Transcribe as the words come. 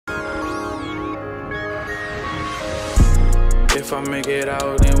If I make it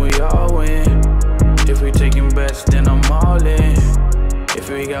out, then we all win. If we taking bets, then I'm all in. If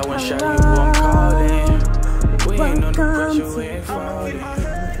we got one shot, you I'm calling. We ain't under pressure, we ain't falling.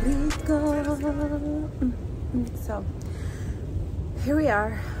 So here we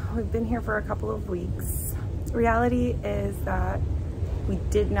are. We've been here for a couple of weeks. Reality is that we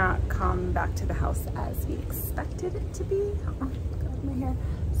did not come back to the house as we expected it to be. Oh God, my hair.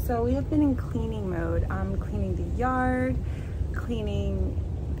 So we have been in cleaning mode. Cleaning the yard, cleaning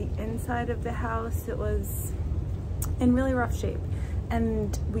the inside of the house. It was in really rough shape.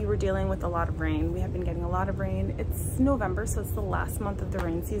 And we were dealing with a lot of rain. We have been getting a lot of rain. It's November, so it's the last month of the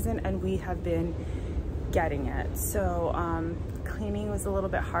rain season, and we have been getting it. So cleaning was a little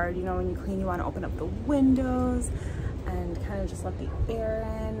bit hard. You know, when you clean, you want to open up the windows and kind of just let the air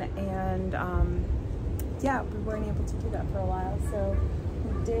in. And yeah, we weren't able to do that for a while. So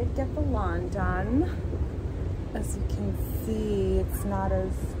we did get the lawn done. As you can see, it's not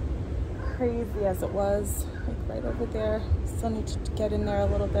as crazy as it was, like right over there. Still need to get in there a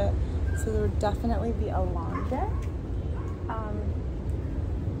little bit. So there would definitely be a lawn day.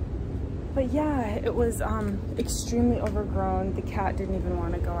 But yeah, it was extremely overgrown. The cat didn't even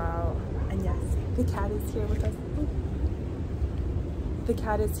want to go out. And yes, the cat is here with us. The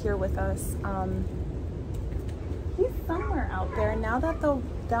cat is here with us. He's somewhere out there. Now that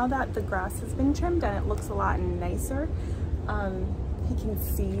the grass has been trimmed and it looks a lot nicer, he can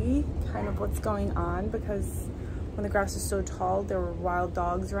see kind of what's going on, because when the grass is so tall, there were wild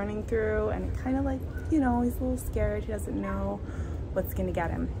dogs running through, and it kind of like, you know, he's a little scared. He doesn't know what's gonna get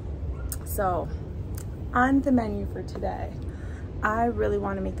him. So on the menu for today, I really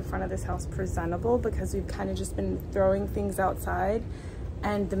want to make the front of this house presentable, because we've kind of just been throwing things outside,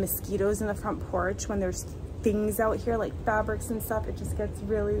 and the mosquitoes in the front porch, when there's things out here like fabrics and stuff, it just gets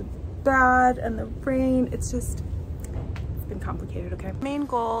really bad. And the rain, it's been complicated. Okay, main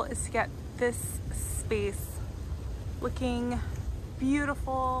goal is to get this space looking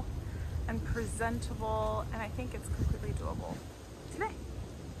beautiful and presentable, and I think it's completely doable today.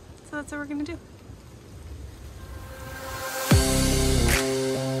 So that's what we're gonna do.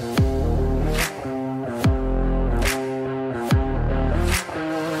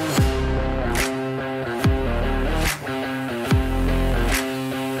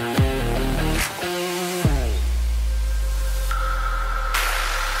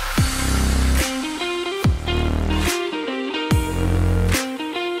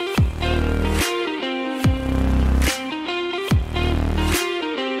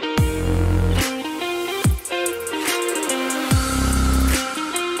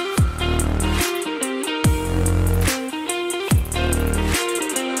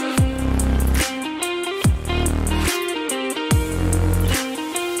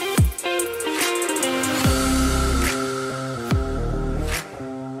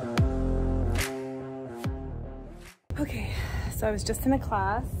 Okay, so I was just in a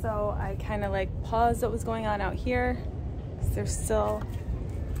class, so I kind of like paused what was going on out here, because there's still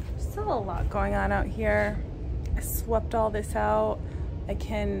a lot going on out here. I swept all this out. I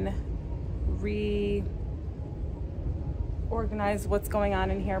can reorganize what's going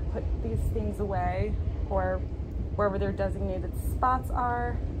on in here, put these things away or wherever their designated spots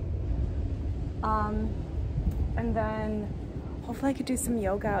are, and then hopefully I could do some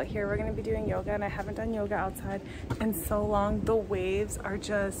yoga out here. We're gonna be doing yoga, and I haven't done yoga outside in so long. The waves are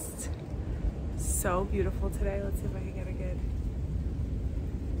just so beautiful today. Let's see if I can get a good.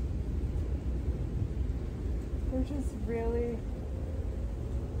 They're just really,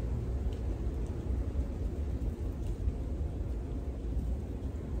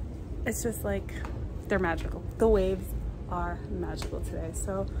 it's just like, they're magical. The waves are magical today.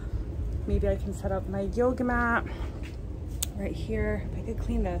 So maybe I can set up my yoga mat right here. If I could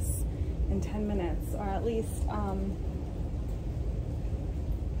clean this in 10 minutes, or at least, I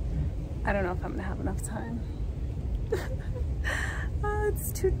don't know if I'm gonna have enough time.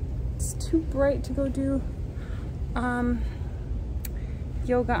 It's too bright to go do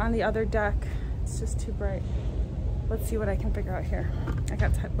yoga on the other deck. It's just too bright. Let's see what I can figure out here. I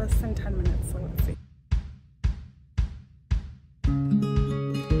got less than 10 minutes, so let's see.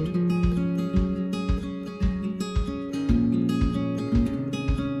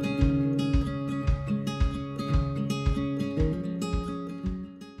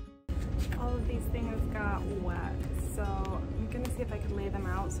 All of these things got wet, so I'm gonna see if I can lay them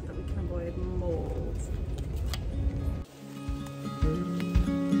out so that we can avoid mold.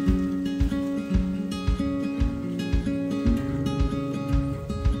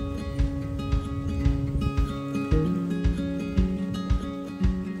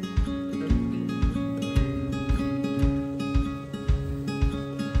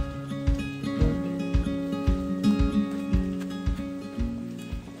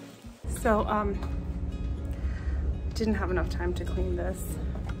 So, didn't have enough time to clean this.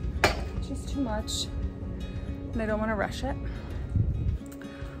 Just too much. And I don't want to rush it.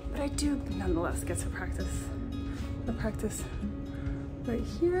 But I do nonetheless get to practice. The practice right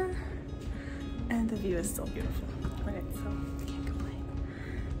here. And the view is still beautiful. Right, so I can't complain.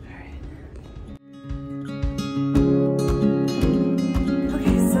 All right.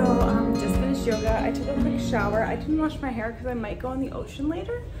 Okay, so just finished yoga. I took a quick shower. I didn't wash my hair because I might go in the ocean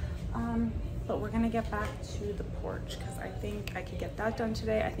later. But we're gonna get back to the porch because I think I could get that done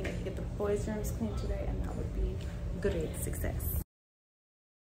today. I think I could get the boys' rooms cleaned today, and that would be great success.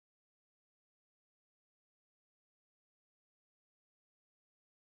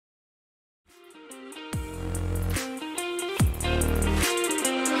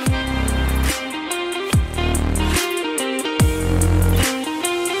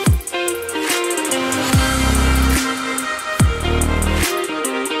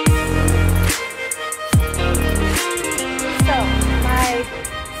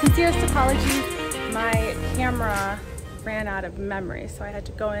 Sincerest apologies, my camera ran out of memory, so I had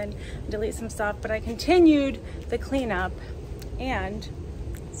to go in and delete some stuff, but I continued the cleanup, and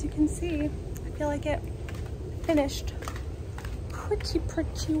as you can see, I feel like it finished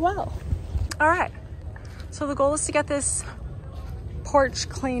pretty well. All right, so the goal is to get this porch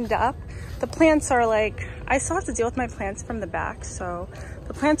cleaned up. The plants are like, I still have to deal with my plants from the back, so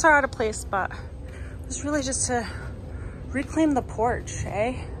the plants are out of place, but it was really just to reclaim the porch,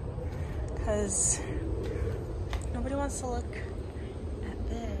 eh? Because nobody wants to look at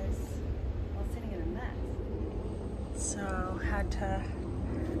this while sitting in a mess. So had to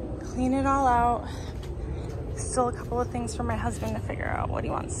clean it all out. Still a couple of things for my husband to figure out what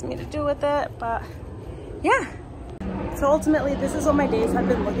he wants me to do with it, but yeah. So ultimately, this is what my days have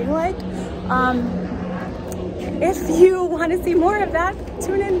been looking like. If you want to see more of that,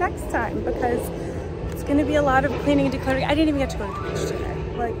 tune in next time because it's gonna be a lot of cleaning and decluttering. I didn't even get to go to the beach today.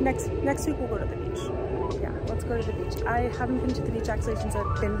 Like next week we'll go to the beach. Yeah, let's go to the beach. I haven't been to the beach actually since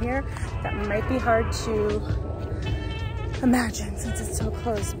I've been here. That might be hard to imagine since it's so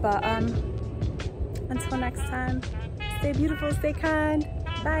close. But until next time, stay beautiful, stay kind.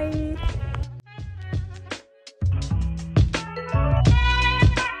 Bye.